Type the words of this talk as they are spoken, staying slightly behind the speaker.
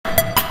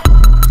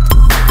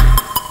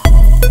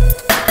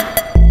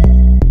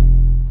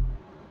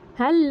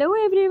Hello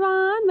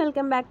everyone,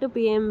 welcome back to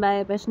PM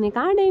by प्रश्न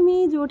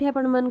academy, जोठी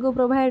आपण मन को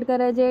प्रोवाइड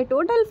करा जाए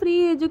total free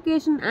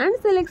education and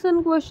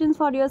selection questions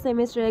for your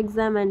semester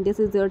exam and this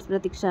is yours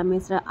प्रतीक्षा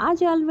मिश्रा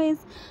आज always.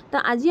 तो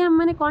आज आम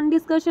मैंने कौन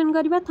डिस्कशन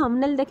करबा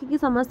थंबनेल देखिकी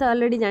समस्त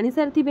ऑलरेडी जानि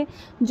सारथिबे।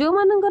 जो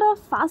मानकर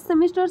फर्स्ट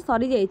सेमेस्टर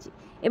सरी जाइछि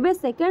एबे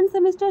सेकेंड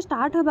सेमेस्टर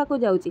स्टार्ट होगा को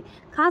जाउछि,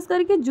 खास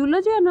करके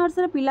जूलॉजी ऑनर्स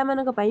रे पिला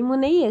मानक पई मु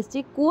नै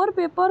एसछि कोर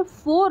पेपर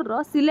 4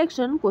 रो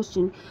सिलेक्शन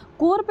क्वेश्चन।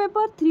 कोर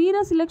पेपर 3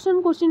 रो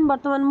सिलेक्शन क्वेश्चन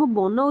वर्तमान मु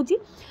बनाउछि,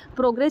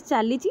 प्रोग्रेस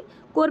चली।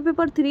 कोर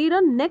पेपर 3 रो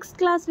नेक्स्ट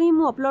क्लास रे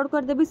मु अपलोड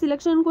कर देबी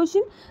सिलेक्शन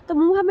क्वेश्चन। तो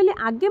मु भाबिली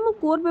आगे मु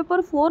कोर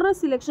पेपर 4 रो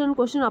सिलेक्शन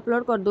क्वेश्चन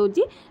अपलोड कर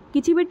दोछि,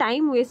 किछि भी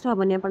टाइम वेस्ट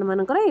होबनी आपण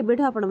मानकर।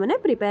 एबेठो आपण माने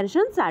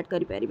प्रिपरेशन स्टार्ट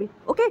करि परिबे।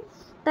 ओके,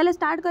 ताले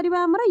स्टार्ट करबा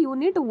हमरा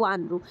यूनिट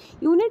 1 रु।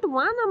 यूनिट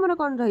 1 हमर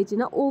कोन रही छि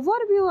ना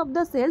overview of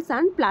the sales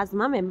and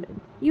plasma membrane.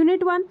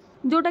 Unit 1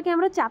 जोटा कि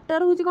हमरा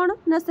चैप्टर होछि कोन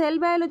ना सेल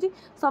बायोलॉजी।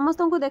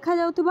 समस्त को देखा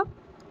जाउथबा,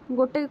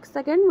 गोटे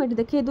सेकंड मैं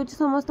देखै दोछि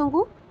समस्त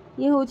को।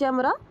 ये होछि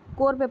हमरा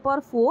कोर पेपर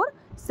 4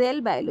 सेल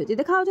बायोलॉजी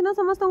देखा होछि ना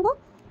समस्त को।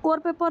 कोर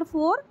पेपर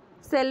 4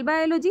 सेल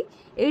बायोलॉजी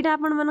एटा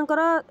आपण मानकर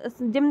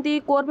जेमती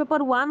कोर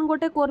पेपर 1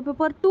 गोटे कोर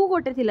पेपर 2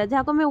 गोटे थिला,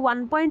 जहाको में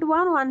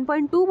 1.1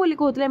 1.2 बोली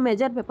कहउतले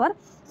मेजर पेपर।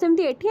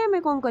 सेमती एठी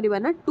हमें कोन करबा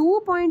ना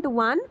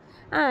 2.1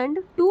 एंड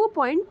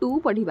 2.2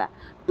 पढ़िबा।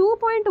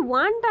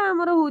 2.1 टा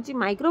हमर होछि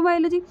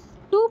माइक्रोबायोलॉजी,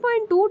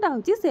 2.2 टा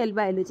होछि सेल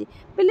बायोलॉजी।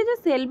 पहले जो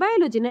सेल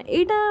बायोलॉजी ना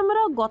एटा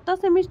हमर गत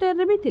सेमिस्टर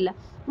रे भी थिला,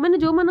 माने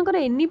जो मानकर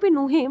एनईपी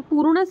नुहे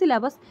पुराना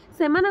सिलेबस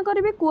से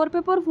मानकर भी कोर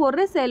पेपर 4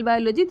 रे सेल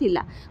बायोलॉजी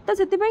थिला। तो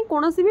सेति पई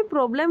कोनोसी भी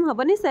प्रॉब्लम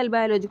हबनी सेल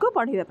बायोलॉजी को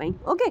पढ़िबा पई।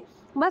 ओके,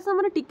 बस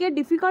हमर टिके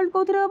डिफिकल्ट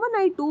कोथरे हबो ना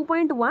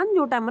 2.1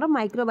 जोटा हमर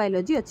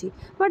माइक्रोबायोलॉजी अछि।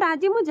 बट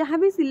आज मु जहां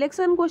भी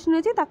सिलेक्शन क्वेश्चन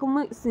अछि ताको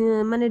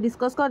माने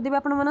डिस्कस कर देबे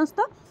आपण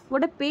मनस्त।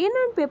 गोटे पेन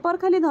एंड पेपर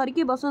खाली धरि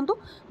के बसंतु,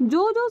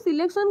 जो जो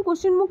सिलेक्शन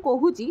क्वेश्चन मु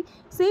कहूची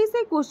सेही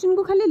से क्वेश्चन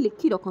को खाली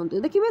लिखि रखंतु,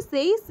 देखिबे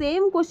सेही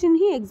सेम क्वेश्चन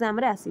ही एग्जाम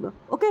रे आसीबो।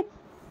 ओके,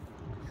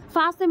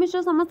 फर्स्ट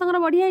सेमेस्टर समस्त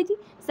बढ़िया है,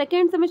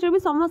 सेकेंड सेमेस्टर भी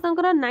समस्त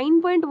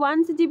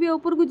 9.1 सीजीपी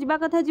ऊपर को जीवा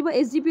कथा जीव,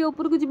 एसजीपी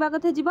ऊपर को जीवा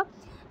कथा जीव।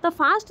 तो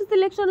फास्ट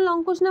सिलेक्शन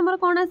लॉन्ग क्वेश्चन हमर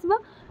कोन आसीबो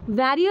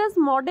various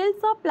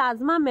models of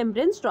plasma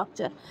membrane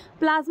structure.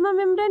 Plasma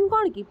membrane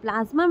कौन कि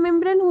प्लाज्मा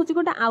मेम्ब्रेन होची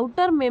गोटे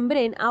आउटर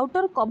मेम्ब्रेन,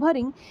 आउटर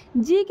कवरिंग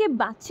जी के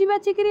बाछी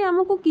बाछी करी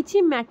हमको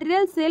किछि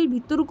मटेरियल सेल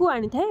भितर को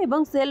आनी थाए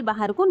एवं सेल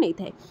बाहर को नहीं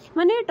थाए,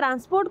 माने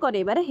ट्रांसपोर्ट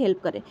करेबारे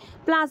हेल्प करे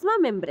प्लाज्मा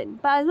मेम्ब्रेन।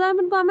 प्लाज्मा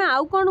मेम्ब्रेन को हमें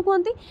आउ कोन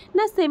कहंती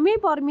ना सेमी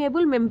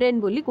परमिएबल मेम्ब्रेन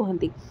बोली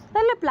कहंती।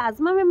 ताले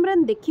प्लाज्मा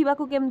मेम्ब्रेन देखिबा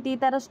को केमती,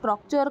 तार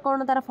स्ट्रक्चर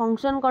कोन, तार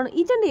function cone,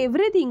 each and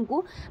everything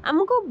को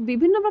हमको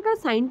विभिन्न प्रकार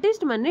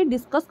साइंटिस्ट माने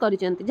डिस्कस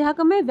करिसेंती, जहा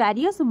को में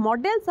various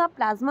models of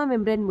plasma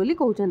membrane बोली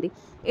कहउचंती।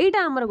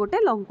 एटा हमर गोटे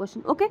लॉन्ग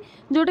क्वेश्चन। ओके,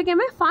 जोटा कि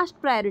हमें फास्ट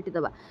प्रायोरिटी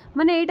दबा,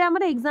 माने एटा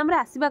हमर एग्जाम रे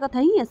आसीबा कथा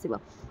ही आसीबो।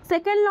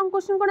 सेकंड लॉन्ग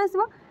क्वेश्चन कोन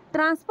आसीबो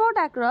transport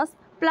across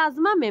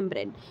plasma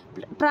membrane.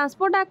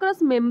 Transport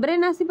across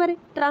membrane आसी पारे,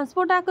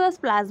 ट्रांसपोर्ट अक्रॉस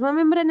प्लाज्मा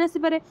मेम्ब्रेन आसी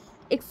पारे।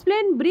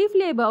 Explain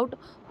briefly about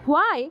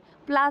why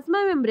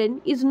plasma membrane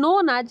is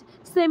known as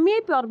semi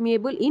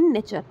permeable in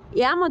nature.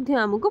 या मध्य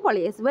हमको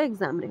पळी आसीबो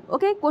एग्जाम रे।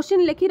 ओके, क्वेश्चन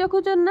लिखि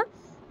रखुचन ना,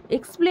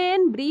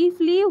 explain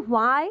briefly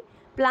why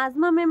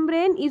plasma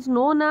membrane is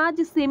known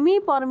as semi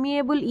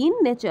permeable in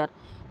nature.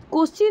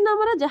 Question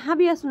हमर जहां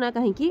भी आसुना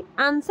कहीं कि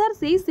आंसर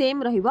से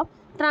सेम रहिबो।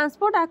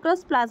 ट्रांसपोर्ट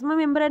अक्रॉस प्लाज्मा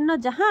मेम्ब्रेन न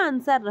जहां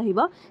आंसर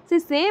रहिबो से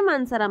सेम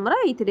आंसर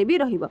हमरा इथरे भी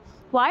रहिबो,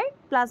 why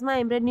plasma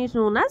membrane is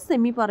known as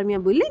semi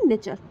permeable in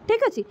nature.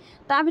 ठीक अछि,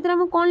 ता भीतर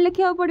हम कोन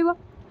लिखिया पड़िबो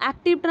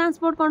एक्टिव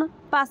ट्रांसपोर्ट कौन,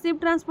 पैसिव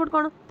ट्रांसपोर्ट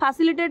कौन,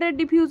 फैसिलिटेटेड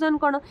डिफ्यूजन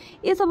कौन,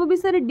 ये सब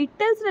विषय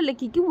डिटेल्स रे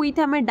लिखिकी विथ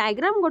हमें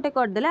डायग्राम गोटे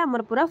करदेले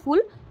हमर पूरा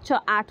फुल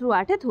 8 रु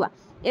 8 थुआ।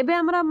 एबे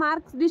हमरा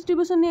मार्क्स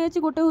डिस्ट्रीब्यूशन नै अछि,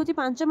 गोटे होची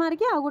 5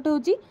 मार्किया आ गोटे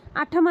होची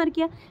 8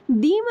 मार्किया।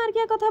 2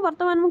 मार्किया कथा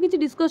वर्तमान मु किछि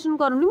डिस्कशन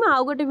करूनी, म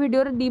आ गोटे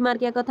वीडियो रे 2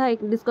 मार्किया कथा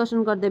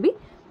डिस्कशन कर देबी।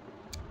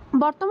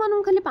 वर्तमान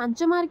हम खाली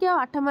 5 मार्किया और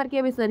 8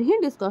 मार्किया विषय ही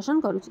डिस्कशन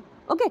करूची।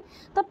 ओके,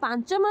 तो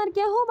 5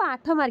 मार्किया हो बा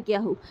 8 मार्किया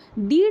हो,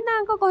 दीटा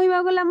अंक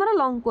कहबा गले हमर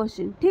लॉन्ग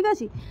क्वेश्चन। ठीक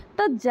अछि,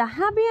 तो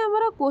जहाँ भी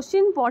हमर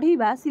क्वेश्चन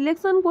पढ़िबा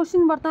सिलेक्शन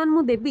क्वेश्चन वर्तमान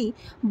मु देबी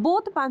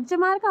बोथ 5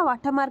 मार्क और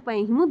 8 मार्क पई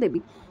ही मु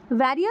देबी।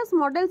 Various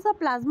models of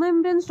plasma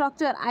membrane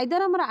structure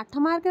either हमर 8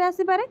 मार्क रे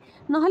आसी पारे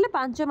नहले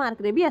 5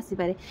 मार्क रे भी आसी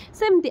पारे।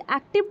 सेमती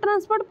एक्टिव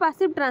ट्रांसपोर्ट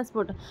पैसिव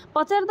ट्रांसपोर्ट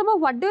पचार दबो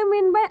what do you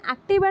mean by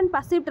active and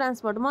passive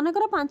transport. मन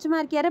कर 5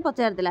 मार्किया रे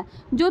पचार देला,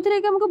 जोथरे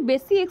कि हमको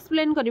बेसी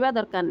एक्सप्लेन करबा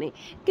दरकार नै,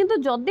 किंतु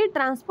जदी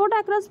transport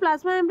across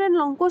plasma membrane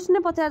long question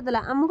में पचार देला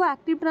हमको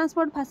active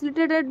transport,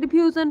 facilitated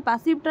diffusion,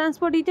 passive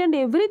transport each and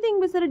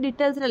everything विषय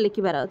डिटेल्स रे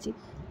लिखिबार अछि।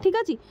 ठीक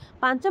अछि,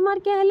 5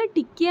 मार्किया हेले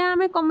टिकिया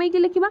आमे कमै के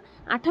लिखिबा,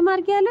 8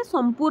 मार्किया हेले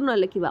संपूर्ण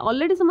लिखिबा।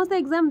 ऑलरेडी समस्त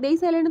एग्जाम देई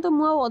साइलेन, तो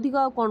मु अधिक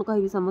कोन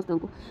कहबी समस्त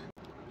को।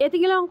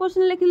 एतिके लॉन्ग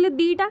क्वेश्चन लिखिले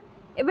दीटा।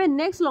 एबे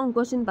नेक्स्ट लॉन्ग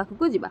क्वेश्चन पाखु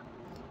को जिबा।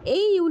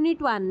 एई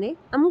यूनिट 1 ने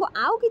हमको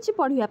आउ किछि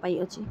पढ़िया पई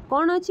अछि,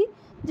 कोन अछि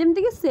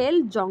जेमति कि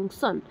सेल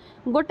जंक्शन।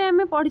 गोटे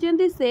आमे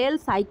पढिचंती सेल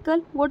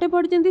साइकिल, गोटे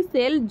पढिचंती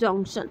सेल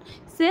जंक्शन।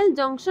 सेल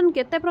जंक्शन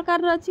केते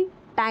प्रकार रा अछि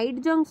टाइट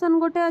जंक्शन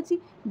गोटे अच्छी,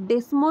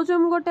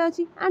 डेस्मोजोम गोटे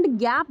अच्छी एंड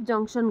गैप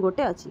जंक्शन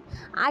गोटे अच्छी।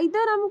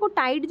 आइदर हमको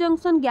टाइट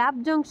जंक्शन,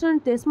 गैप जंक्शन,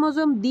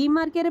 डेस्मोजोम 2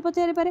 मार्किया रे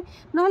पचारि पारे,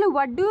 नहले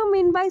what do you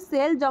mean by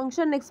cell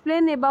junction,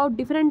 explain about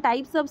different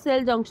types of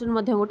cell junction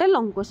मध्ये गोटे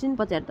लॉन्ग क्वेश्चन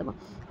पचारि दबो।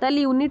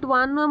 ताली यूनिट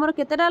 1 नो हमर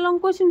केतेटा लॉन्ग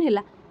क्वेश्चन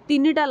हैला,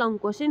 3टा लॉन्ग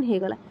क्वेश्चन हे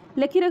गला,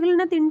 लिखि रखले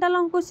ना 3टा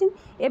लॉन्ग क्वेश्चन।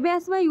 एबे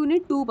आसबा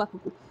यूनिट 2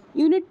 पाखकु।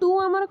 यूनिट 2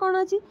 आमर कौन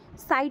अच्छी,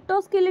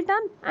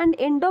 साइटोस्केलेटन एंड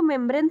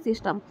एंडोमेम्ब्रेन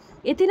सिस्टम।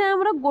 एथिरे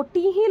आमर गोटी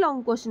ही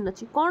लॉन्ग क्वेश्चन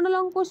अच्छी। कौन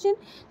long question,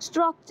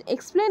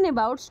 explain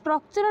about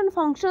structure and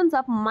functions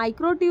of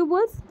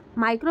microtubules,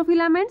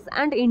 microfilaments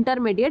and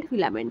intermediate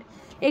filament.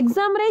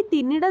 Exam रे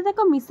 3टा तक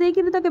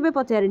मिसेकी तो केबे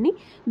पचारेनी,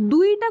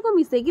 2टा को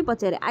मिसेकी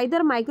पचारे,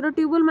 आइदर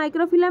माइक्रोट्यूबुल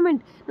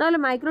माइक्रोफिलामेंट, नहले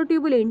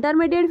माइक्रोट्यूबुल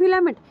इंटरमीडिएट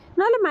फिलामेंट,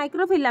 नहले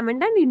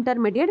माइक्रोफिलामेंट एंड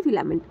इंटरमीडिएट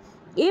फिलामेंट।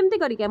 एमती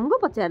करके हमको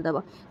पचार दबा।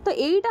 तो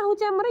एटा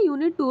होचे हमर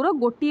यूनिट 2 रो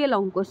गोटिए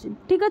लॉन्ग क्वेश्चन।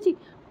 ठीक अछि,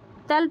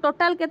 ताल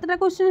टोटल केतेटा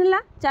क्वेश्चन हला,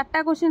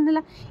 4टा क्वेश्चन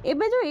हला।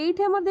 एबे जो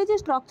एठी हमर देछि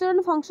structure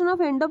and function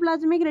of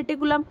endoplasmic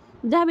reticulum,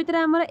 जहाँ भितर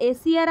हमर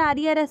ACR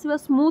RER आसीबो,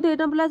 smooth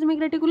endoplasmic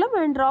reticulum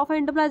and rough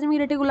endoplasmic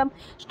reticulum.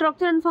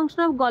 Structure and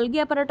function of Golgi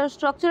apparatus,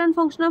 structure and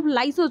function of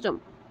lysosome.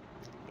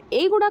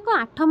 एई गुडा को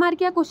 8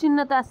 मार्किया क्वेश्चन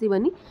न त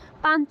आसीबनी,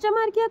 5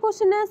 मार्किया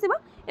क्वेश्चन न आसीबो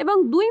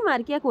एवं 2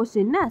 मार्किया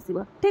क्वेश्चन न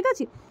आसीबो। ठीक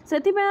अछि,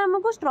 सेति पे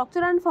हमको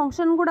स्ट्रक्चर एंड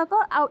फंक्शन गुडा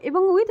को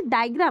एवं विथ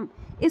डायग्राम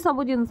ए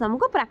सब जिनस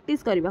हमको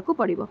प्रैक्टिस करबा को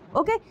पड़िबो।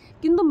 ओके,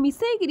 किंतु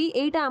मिसई करी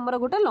एटा हमर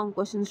गोटा long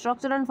question,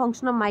 structure and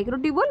function of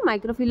microtubule,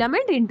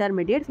 microfilament,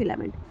 intermediate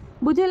filament.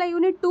 बुझेला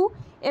यूनिट 2।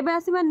 एबे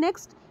आसीबा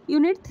नेक्स्ट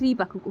यूनिट 3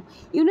 पाखकु।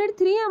 यूनिट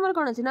 3 हमर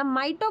कोन अछि ना,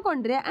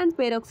 माइटोकॉन्ड्रिया एंड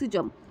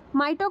पेरोक्सिसोम।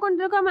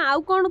 माइटोकॉन्ड्रिया को हमें आउ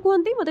कौन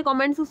कहते मते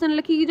कमेंट सेक्शन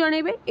लिखिकी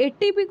जनइबे।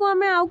 एटीपी को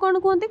हमें आउ कौन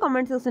कहते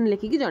कमेंट सेक्शन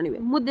लिखिकी जनइबे।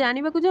 मु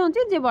जानिबा को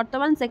चाहूची जे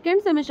वर्तमान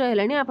सेकंड सेमेस्टर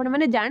हेलानी, आपण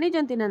माने जानि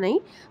जंती ना नहीं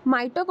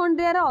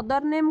माइटोकॉन्ड्रिया रा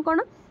अदर नेम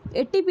कोन,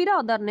 एटीपी रा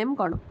अदर नेम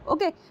कोन।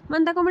 ओके,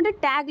 माने ताको मते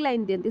टैग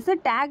लाइन दियंती, से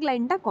टैग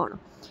लाइन टा कोन।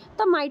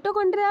 तो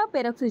माइटोकॉन्ड्रिया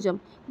पेरोक्सिसोम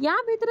या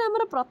भीतर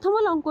हमर प्रथम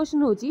लॉन्ग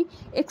क्वेश्चन होची,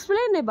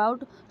 explain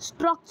about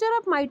structure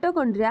of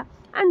mitochondria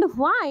and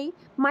why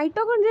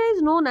mitochondria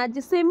is known as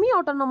semi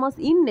autonomous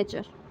in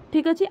nature.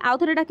 ठीक अच्छे, आउ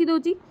थे डाकी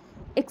दूची,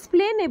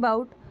 explain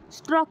about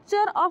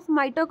structure of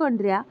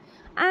mitochondria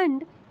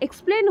and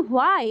explain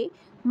why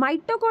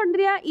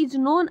mitochondria is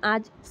known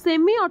as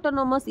semi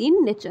autonomous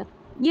in nature.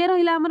 ये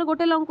रहिला हमर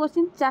गोटे long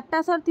question,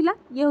 4टा sir थिला,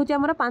 ये होची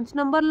हमर 5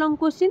 number long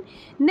question.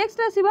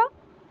 Next आसीबा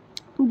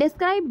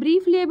describe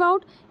briefly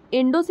about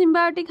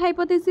endosymbiotic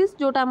hypothesis,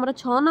 जोटा हमर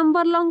 6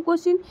 number long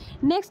question.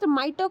 Next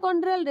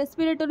mitochondrial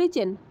respiratory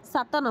chain,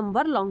 7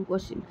 number long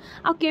question.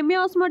 Uh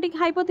केमियोस्मोटिक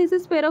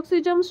hypothesis,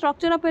 peroxisome,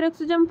 structure of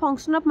peroxisome,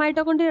 function of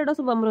mitochondria, एडा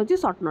सब हमर होची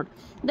शॉर्ट नोट।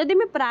 जदि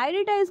में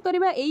प्रायोरिटाइज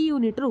करबा a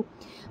unit रु,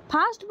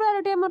 फर्स्ट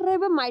प्रायोरिटी हमर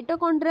रहबा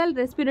माइटोकॉन्ड्रियल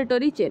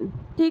रेस्पिरेटरी चेन।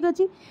 ठीक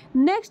अछि,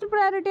 नेक्स्ट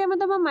प्रायोरिटी हम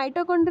दबा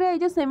mitochondria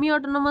is a semi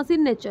autonomous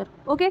in nature.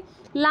 Okay,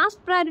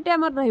 last priority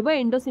हमर रहबा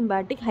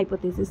एंडोसिम्बायोटिक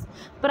हाइपोथेसिस।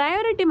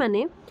 प्रायोरिटी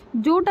माने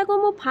जोटा को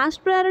मो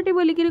फर्स्ट प्रायोरिटी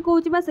बोलिकी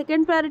कहूँ बा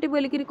सेकेंड प्रायोरिटी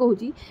बोलिकी कहूँ,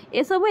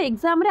 ए सब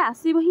एग्जाम रे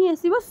आसीबो ही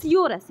आसीबो,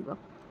 सियोर आसीबो।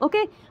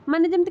 ओके,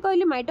 माने जमती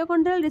कहली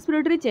mitochondrial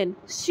respiratory chain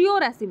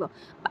sure आसीबो,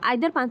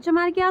 either 5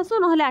 मार्किया आसु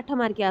नहले 8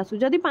 मार्किया आसु।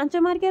 जदि 5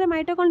 मार्किया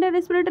माइटोकॉन्ड्रियल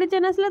रेस्पिरेटरी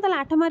चेन आसला ताले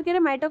 8 मार्किया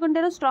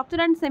mitochondria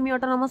structure and semi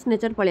autonomous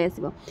nature पळे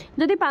आसीबो।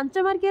 जदि 5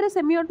 मार्किया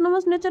semi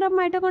autonomous nature of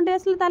mitochondria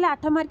आसला ताले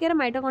 8 मार्किया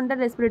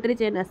माइटोकॉन्ड्रियल रेस्पिरेटरी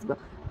चेन आसीबो।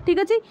 ठीक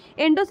अच्छे,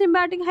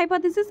 एंडोसिम्बायोटिक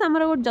हाइपोथेसिस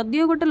आमर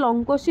जदियो गोटे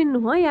लॉन्ग क्वेश्चन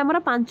नुह, ये आमर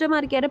 5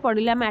 मार्किया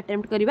पढ़ले आम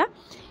अटेम्प्ट करवा,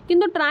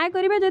 किंतु ट्राए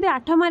करेंगे जदि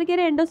 8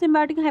 मार्किया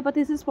एंडोसिम्बायोटिक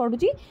हाइपोथेसिस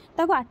पढ़ुची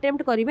ताको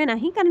अटेम्प्ट करेंगे ना,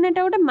 कारण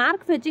एटा गोटे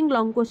मार्क फेचिंग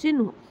लॉन्ग क्वेश्चन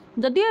नुह।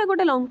 जदियो ये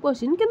गोटे लॉन्ग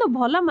क्वेश्चन किंतु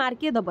भल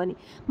मार्किए दबनी।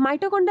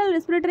 माइटोकॉन्ड्रियल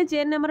रेस्पिरेटरी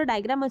चेन आमर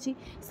डायग्राम अच्छी,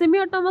 semi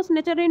autonomous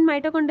nature in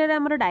mitochondria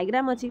आमर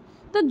डायग्राम अच्छी,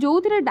 तो जो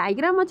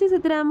डायग्राम अच्छी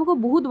से आमको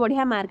बहुत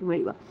बढ़िया मार्क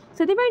मिल,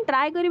 से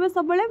ट्राए करेंगे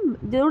सब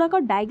जोड़ाक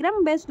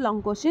डायग्राम बेस्ड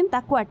लॉन्ग क्वेश्चन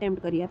ताको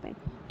अटेम्प्ट करने।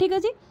 ठीक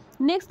अच्छे,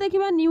 नेक्स्ट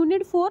देखिबा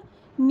unit 4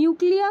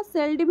 nucleus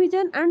cell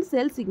division and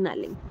cell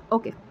signalling.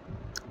 Okay,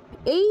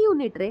 a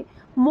unit रे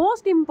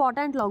मोस्ट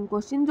इंपोर्टेंट लॉन्ग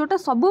क्वेश्चन जोटा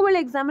सब बेले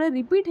एग्जाम रे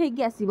रिपीट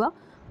होगी आसीबो,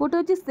 गोटे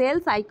होची cell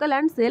cycle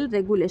and cell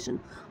regulation.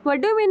 What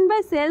do you mean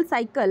by cell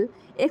cycle,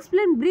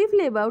 explain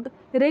briefly about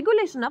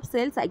regulation of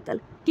cell cycle.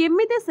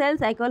 केमिते cell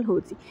cycle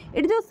होची,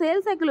 eighty जो सेल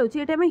साइकिल होची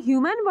एटा हम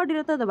ह्यूमन बॉडी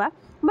रे तो दबा,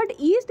 बट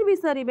ईस्ट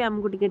विषय में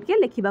आमको टिके टिके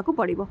लिखिबा को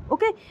पड़िबो।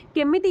 ओके,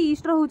 केमिते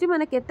ईस्ट रो होची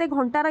माने केते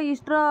घंटार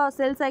ईस्ट रो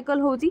सेल साइकिल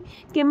होची,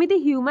 केमिते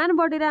ह्यूमन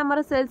बॉडी रे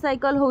हमर सेल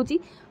साइकिल होची,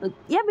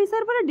 या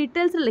विषय पर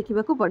डिटेल्स रे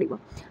लिखिबा को पड़िबो।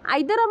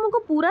 आइदर हमको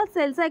पूरा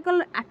सेल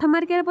साइकिल 8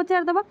 मार्क रे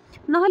पचार दबा,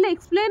 नहले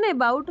एक्सप्लेन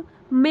अबाउट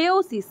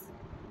मेयोसिस।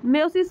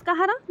 मेयोसिस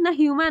कहार ना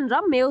ह्यूमन रो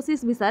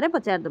मेयोसिस विषय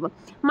पचार देव।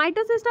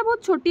 माइटोसिस टा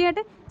बहुत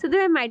छोटियाटे,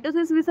 से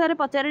माइटोसिस विषय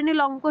पचारे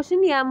लॉन्ग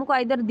क्वेश्चन, या आमको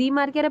आइदर 2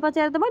 मार्किया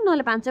पचार देव ना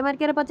 5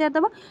 मार्किया पचार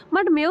देव,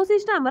 बट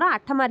मेयोसिस टा आमर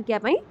 8 मार्किया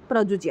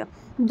प्रयोज्य।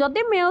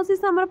 जदि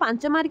मेयोसिस आमर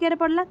 5 मार्किया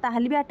पड़ला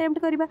ताहले भी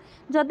अटेम्प्ट करबा,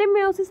 जदि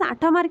मेयोसिस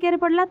 8 मार्किया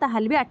पड़ला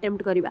ताहले भी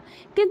अटेम्प्ट करबा।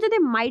 कि जदि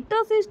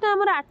माइटोसिस टा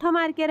आमर 8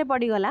 मार्किया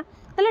पड़गला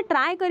ताले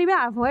ट्राए करिवे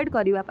अवॉइड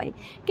करिवा पई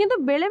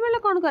किंतु बेले बेले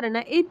कोन करे ना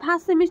ए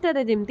फर्स्ट सेमिस्टर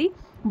रे जेमती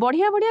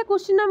बढ़िया बढ़िया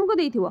क्वेश्चन हमको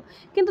देइथिबो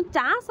किंतु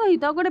चा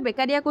सहित गोटे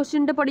बेकारिया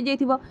क्वेश्चन टे पड़ी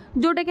जाइथिबो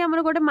जोटा कि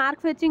हमर गोटे mark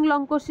fetching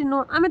long question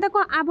no आमे ताको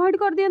अवॉइड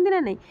कर दियंती ना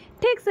नहीं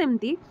ठीक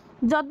सेमती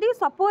जदि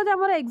सपोज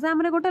आमर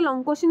एग्जाम रे गोटे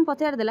लॉन्ग क्वेश्चन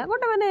पचार देला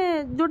गोटे माने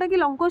जोटा कि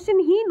लॉन्ग क्वेश्चन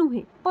ही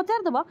नुहे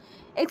पचार दबो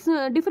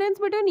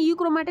difference between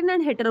euchromatin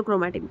and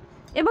heterochromatin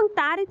एवं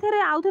तारी थरे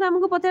आउ थरे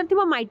हमको पचार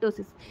थिबो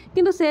माइटोसिस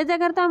किंतु से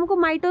जगह तो हमको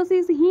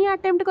माइटोसिस ही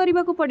अटेम्प्ट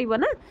करबा को पड़िबो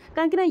ना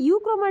काहे ना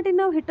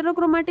यूक्रोमैटिन और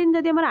हेटेरोक्रोमैटिन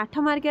जदि हमर 8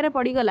 मार्क रे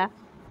पड़ी गला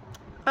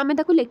आमे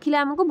ताको लेखिले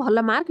हमको भल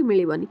मार्क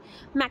मिलिबनी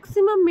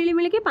मैक्सिमम मिली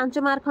मिली के 5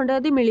 मार्क खंडे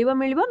यदि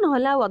मिलिबो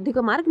नहले आ अधिक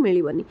मार्क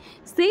मिलिबनी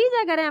सेही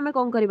जगह रे आमे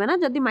कोन करबा ना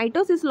जदि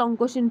माइटोसिस लॉन्ग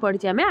क्वेश्चन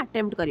पड़ी आमे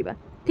अटेम्प्ट करबा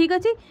ठीक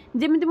अछि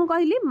जेमिति मु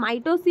कहली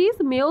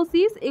माइटोसिस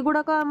मेयोसिस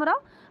एगुडा को हमर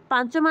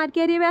 5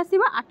 मार्किया रे भी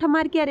आसीबो 8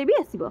 मार्किया रे भी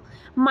आसीबो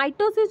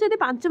माइटोसिस जदि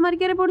 5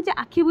 मार्किया रे पड़ुचे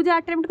आखि बुझा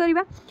अटेम्प्ट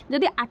करबा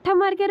जदि 8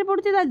 मार्किया रे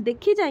पड़ुचे ताल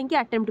देखि जाई कि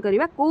अटेम्प्ट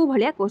करबा को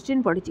भलिया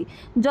क्वेश्चन पड़िची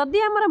जदि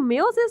हमर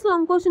मेयोसिस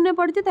लॉन्ग क्वेश्चन रे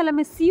पड़िचे ताले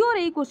हम सियोर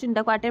ए क्वेश्चन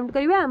टा को अटेम्प्ट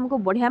करबा हमको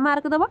बढ़िया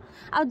मार्क दबो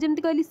आ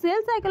जेमति कहली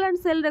cell cycle and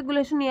cell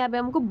regulation या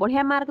हमको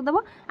बढ़िया मार्क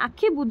दबो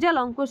आखि बुझा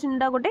लॉन्ग क्वेश्चन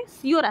टा गोटे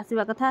सियोर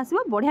आसीबा कथा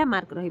आसीबो बढ़िया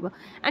मार्क रहिबो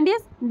एंड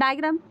यस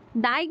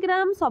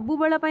डायग्राम सबु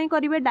बेला पई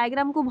करिवे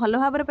डायग्राम को भलो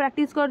भाबरे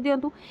प्रैक्टिस कर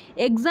दियंतु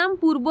एग्जाम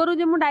पूर्वरु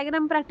जे मु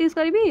डायग्राम प्रैक्टिस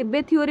करिवि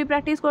एबे थ्योरी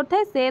प्रैक्टिस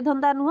करथाय से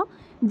धंदा नुह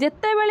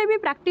जेते बेले भी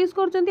practice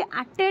करचंती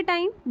eight A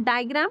time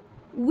diagram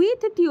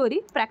with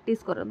theory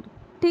practice करंतु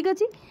ठीक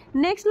अछि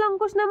नेक्स्ट लॉन्ग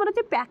क्वेश्चन हमर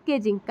अछि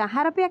पैकेजिंग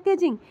कहार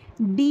पैकेजिंग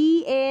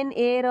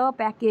डीएनए रो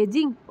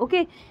पैकेजिंग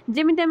ओके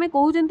जेमिते हमें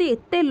कहउचंती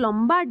एते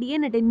लंबा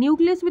डीएनए टे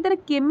न्यूक्लियस भीतर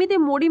केमिते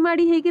मोडी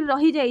माडी हे कि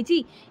रही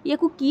जाईची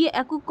याकू की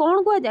याकू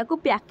कोन को याकू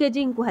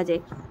पैकेजिंग को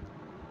जाय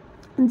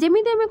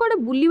जेमिति आम गोटे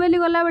बुलवाली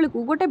गला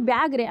बेलू गोटे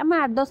बैग रे आम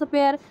 8-10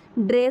 पेयर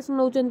ड्रेस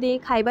नौचंती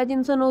खाइबा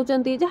जिनस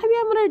नौचंती जहाँ भी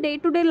आम day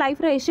to day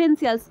life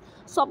essentials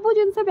सब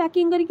जिनस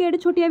पैकिंग करके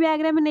छोटिया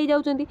बैग रे आम नहीं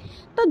जाउचंती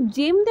तो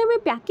जेमती आम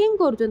पैकिंग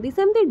करूचंती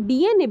सेमती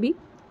डीएनए भी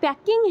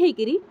पैकिंग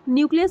हेकरी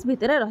न्यूक्लियस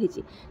भितर रही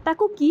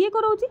ताकू किए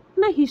कराउची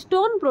ना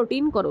histone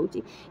protein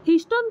कराउची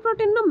histone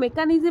protein no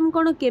mechanism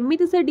कोन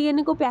केमिति से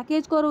डीएनए को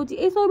पैकेज कराउची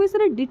ए सब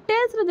विषय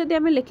डिटेल्स रे जदि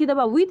हमें लिखि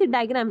दबा विथ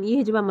डायग्राम ये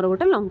हेजबा हमर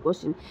गोटे long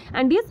question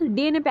and yes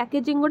DNA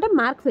packaging गोटे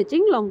मार्क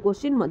फेचिंग लॉन्ग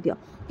क्वेश्चन मध्य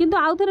किंतु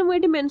आउ थरे मु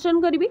एटी मेंशन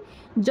करबी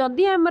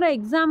जदि हमर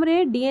एग्जाम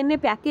रे DNA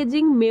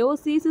packaging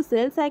meiosis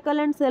cell cycle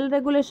and cell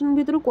regulation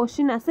भितर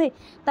क्वेश्चन आसे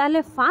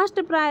ताले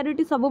फास्ट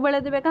प्रायोरिटी सब बेले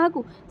देबे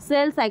काहाकू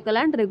सेल साइकिल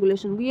एंड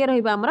रेगुलेशन ये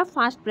रहइबा हमर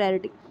fast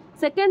priority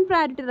second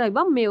priority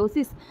रहइबा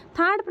meiosis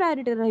third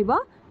priority रहइबा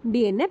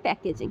DNA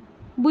packaging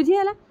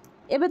बुझियाला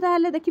एबे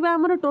ताहले देखिबा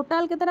हमर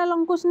टोटल केतरा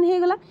लॉन्ग क्वेश्चन हे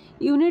गला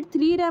यूनिट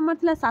 3 रे हमर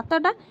थला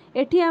 7टा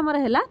एठी हमर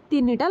हैला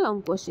 3टा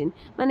लॉन्ग क्वेश्चन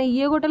माने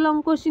ये गोटे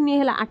लॉन्ग क्वेश्चन ये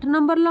हैला 8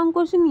 नंबर लॉन्ग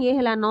क्वेश्चन ये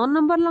हैला 9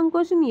 नंबर लॉन्ग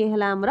क्वेश्चन ये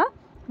हैला हमर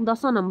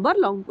 10 नंबर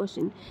लॉन्ग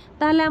क्वेश्चन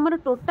ताहले हमर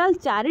टोटल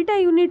 4टा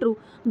यूनिट रु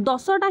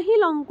 10टा ही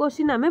लॉन्ग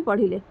क्वेश्चन हमें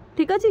पढिले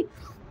ठीक अछि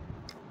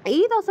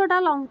एई 10टा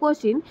लॉन्ग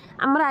क्वेश्चन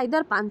हमर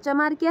आइदर 5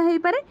 मार्किया हे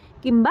पारे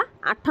किंबा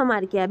 8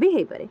 मार्किया भी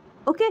हे पारे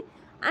ओके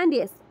एंड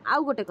यस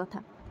आउ गोटे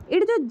कथा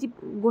एडी जो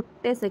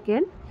गोटे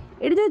सेकेंड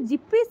एटी जो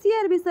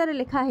जीपीसीआर विषय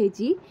लिखा है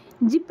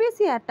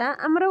जीपीसीआर टा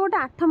आमर गोटे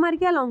 8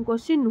 मार्किया लॉन्ग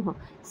क्वेश्चन नुह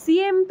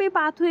सीएमपी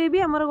पाथवे भी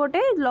आमर गोटे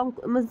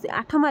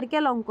 8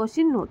 मार्किया लॉन्ग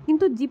क्वेश्चन नुह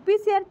किंतु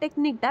जीपीसीआर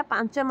टेक्निक टा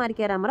 5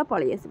 मार्किया रे आमर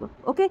पळी आसीबो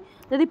ओके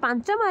जदि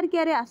 5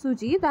 मार्किया रे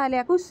आसुची ताले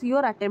याकू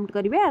सियोर अटेम्प्ट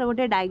करिवे आर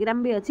गोटे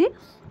डायग्राम भी अछि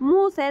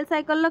मु सेल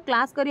साइकिल रो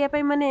क्लास करिया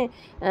पई माने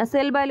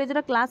सेल बायोलॉजी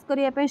रो क्लास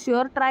करिया पई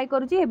सियोर ट्राई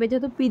करूची एबे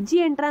जेतु पीजी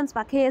एंट्रेंस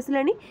पाखे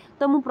आसलेनी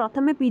तो मु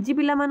प्रथमे पीजी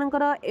पिला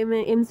मानकर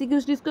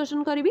एमसीक्यूज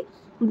डिस्कशन करिवि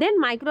देन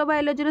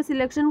माइक्रोबायोलॉजी रो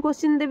सिलेक्शन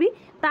क्वेश्चन देबी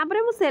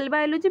तापरे मु सेल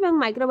बायोलॉजी एवं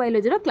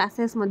माइक्रोबायोलॉजी रो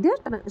क्लासेस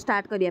मध्ये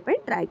स्टार्ट करिया पई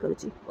ट्राई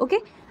करूची ओके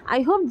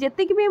आई होप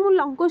जते कि भी मु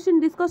लॉन्ग क्वेश्चन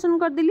डिस्कशन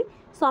कर देली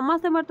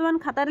समस्त वर्तमान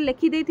खाता रे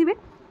लिखि देथिबे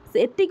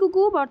एतिक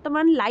को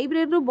वर्तमान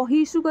लाइब्रेरी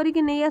बही इश्यू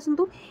करके नहीं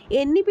आसतु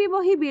एनईपी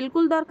बही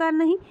बिल्कुल दरकार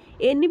नहीं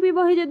एनईपी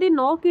बही जदि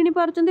न किनि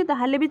पारुचंती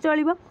ताहले भी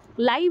चलिबो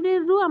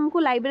लाइब्रेरी हमको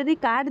लाइब्रेरी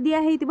कार्ड दिया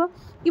हेतिबो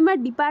किबा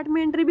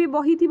डिपार्टमेंट रे भी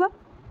बही थिबो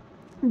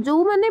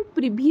जो माने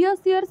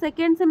प्रीवियस ईयर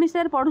सेकेंड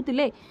सेमिस्टर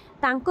पढ़ुतिले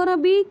तांकर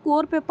भी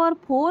कोर पेपर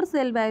 4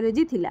 सेल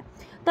बायोलॉजी थिला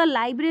तो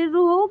लाइब्रेरी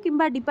रू हो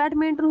किंबा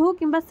डिपार्टमेंट रू हो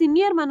किंबा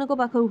सीनियर मानक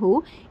पाखु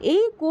हो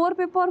एई कोर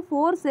पेपर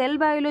 4 सेल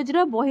बायोलॉजी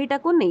रो बहीटा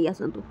को नहीं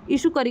आसंतु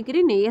इश्यू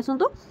करिकरी नहीं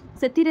आसंतु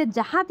सेथिरे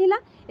जहा थिला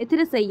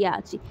एथिरे सैया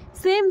अछि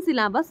सेम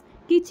सिलेबस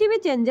किछि भी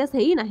चेंजेस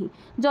हेई नाही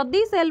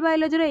जदि सेल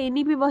बायोलॉजी रो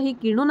एनईपी बही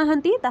किणु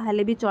नाहंती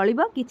ताहाले भी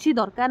चलिबो किछि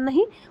दरकार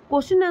नाही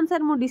क्वेश्चन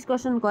आंसर मु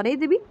डिस्कशन करै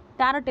देबी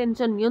तार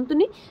टेंशन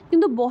नियंतुनी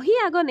किंतु बही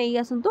आग नहीं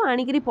आसंतु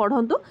आनिकरी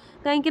पढंतु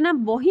काहे कि ना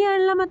बही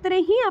आनला मात्रे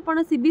ही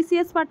आपण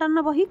सीबीसीएस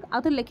पैटर्न बही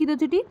आउ लिखि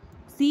दोछिटी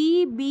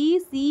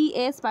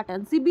सीबीसीएस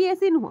पैटर्न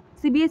सीबीएसई नुह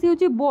सीबीएसई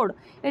होची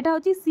बोर्ड एटा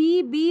होची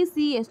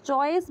CBCS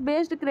choice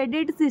based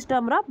credit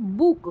system रा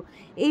बुक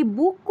ए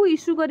बुक को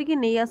इश्यू करके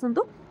नहीं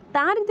आसंतु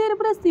तार भितर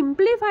पूरा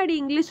सिंप्लीफाइड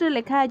इंग्लिश रे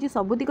लिखा है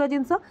सबुतिक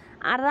जिनस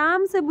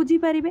आराम से बुझी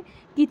पारिबे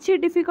किछि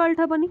डिफिकल्ट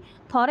हबनी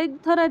थरे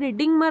थरे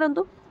रीडिंग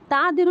मारंतु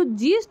ता देहरु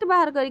जीस्ट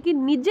बाहर करके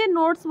निजे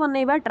नोट्स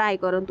बनैबा ट्राई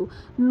करंतु।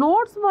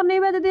 नोट्स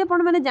बनैबा जदि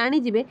आपण माने जानि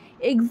जिवे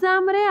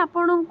एग्जाम रे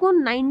आपण को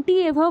 90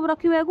 एभव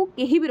रखिबा को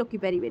केही भी रखि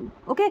परिबेनी।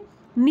 ओके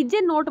निजे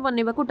नोट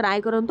बनैबा को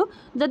ट्राई करंतु।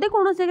 जदि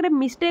कोनोसे एकरे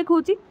मिस्टेक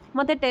होची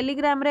मते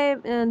टेलीग्राम रे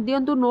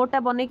दियंतु नोटा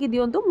बनै कि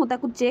दियंतु मु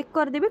ताकू चेक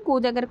कर देबी को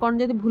जगह कोन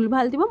जदि भूल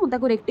भाल थिबो मु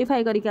ताकू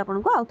रेक्टिफाई करिके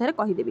आपण को आउथरे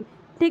कहि देबी।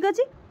 ठीक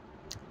अछि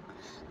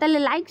ताले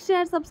लाइक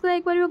शेयर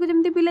सब्सक्राइब करियो कि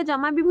जेमति पिले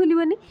जमा भी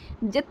भूलिबनी।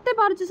 जत्ते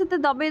पारुछ सेते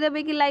दबे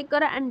दबे कि लाइक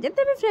कर एंड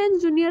जत्ते भी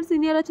फ्रेंड्स जूनियर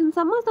सीनियर अछन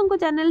समस्त को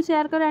चैनल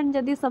शेयर कर एंड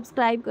जदि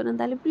सब्सक्राइब करन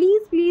ताले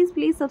प्लीज प्लीज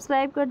प्लीज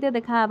सब्सक्राइब कर दियो।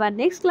 देखा बा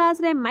नेक्स्ट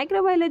क्लास रे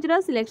माइक्रोबायोलॉजी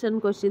रो सिलेक्शन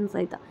क्वेश्चन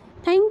सहित।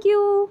 Thank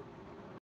you.